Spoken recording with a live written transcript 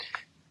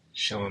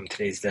Shalom.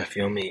 Today's Daf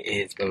Yomi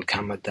is Bava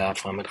Kamma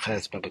Daf Lamed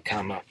Ches Bava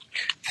Kamma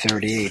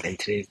 38, and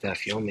today's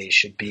Daf Yomi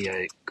should be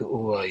a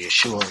Geula,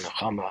 Yeshua, and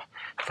Kamma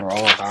for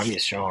all of Am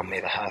Yisrael.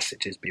 May the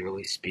hostages be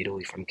released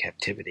speedily from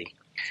captivity.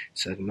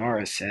 So the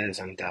Gemara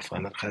says on Daf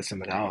Lamed Ches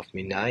Amud Aleph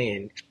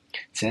Minayin, it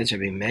says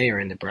Rabbi Meir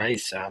in the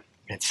Brisa.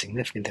 It's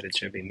significant that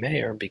it's Rabbi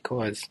Meir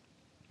because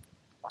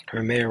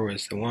Rabbi Meir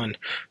was the one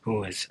who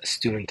was a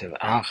student of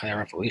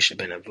Rav Elisha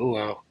ben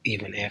Avua.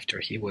 Even after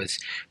he was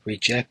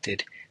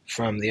rejected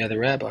from the other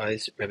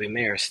rabbis, Rabbi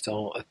Meir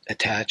still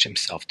attached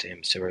himself to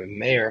him. So Rabbi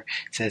Meir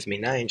says,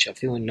 "Minayin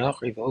shafilu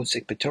nachri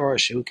v'osik b'Torah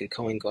shehu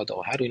Kohen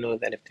Gadol." How do we know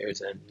that if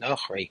there's a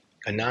nachri,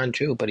 a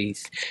non-Jew, but he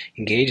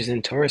engages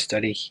in Torah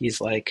study,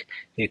 he's like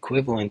the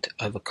equivalent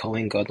of a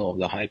Kohen Gadol, of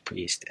the high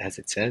priest, as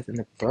it says in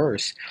the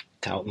verse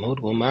Talmud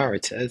Lomar.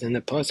 It says in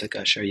the pasuk,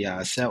 "Asher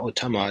ya'aseh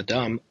otam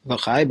adam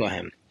v'chai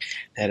bahem,"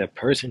 that a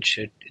person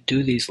should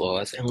do these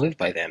laws and live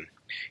by them.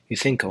 You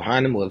think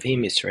Kohanim, Levim,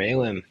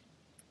 Yisraelim,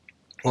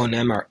 or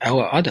Nemar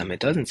Ela Adam. It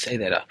doesn't say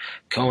that a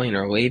Kohen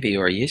or Levi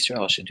or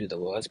Yisrael should do the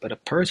laws, but a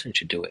person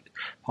should do it.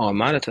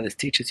 This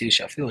teaches you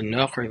Shafil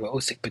Nachri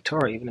v'Osik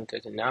b'Torah, even if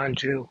there's a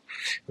non-Jew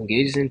who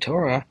engages in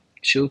Torah,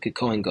 Shu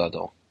Kohen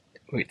Gadol.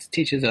 It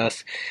teaches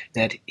us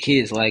that he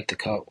is like the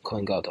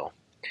Kohen Gadol.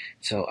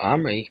 So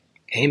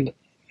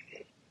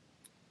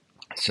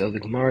so the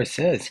Gemara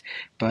says,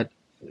 but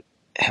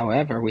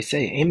however, we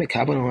say, even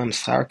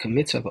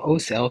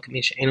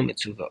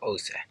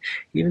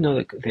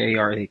though they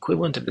are the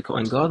equivalent of the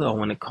Kohen Gadol,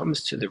 when it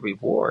comes to the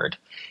reward,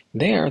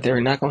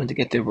 they're not going to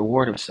get the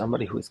reward of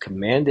somebody who is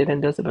commanded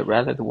and does it, but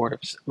rather the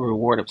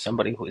reward of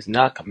somebody who is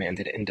not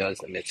commanded and does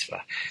the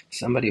mitzvah.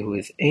 Somebody who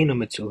is Eino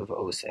Mitzvah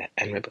Oseh.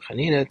 And Rabbi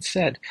Chanina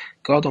said,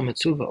 Gadol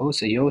Mitzvah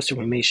Oseh Yoser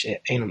Mimeshe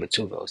Eino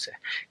Mitzvah Oseh.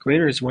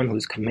 Greater is one who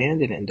is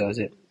commanded and does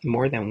it,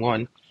 more than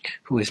one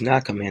who is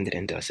not commanded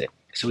and does it.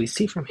 So we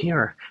see from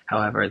here,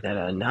 however, that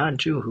a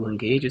non-Jew who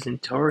engages in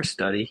Torah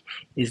study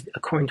is,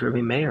 according to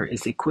Rabbi Meir,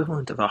 is the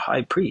equivalent of a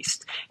high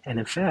priest. And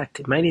in fact,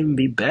 it might even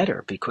be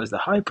better because the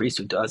high priest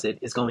who does it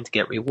is going to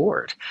get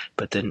reward.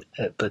 But the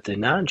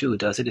non-Jew who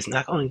does it is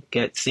not going to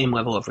get the same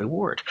level of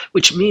reward,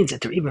 which means that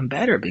they're even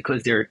better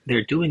because they're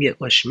doing it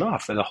lishma,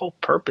 for the whole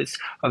purpose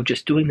of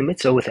just doing the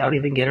mitzvah without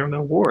even getting a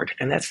reward.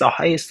 And that's the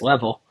highest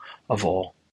level of all.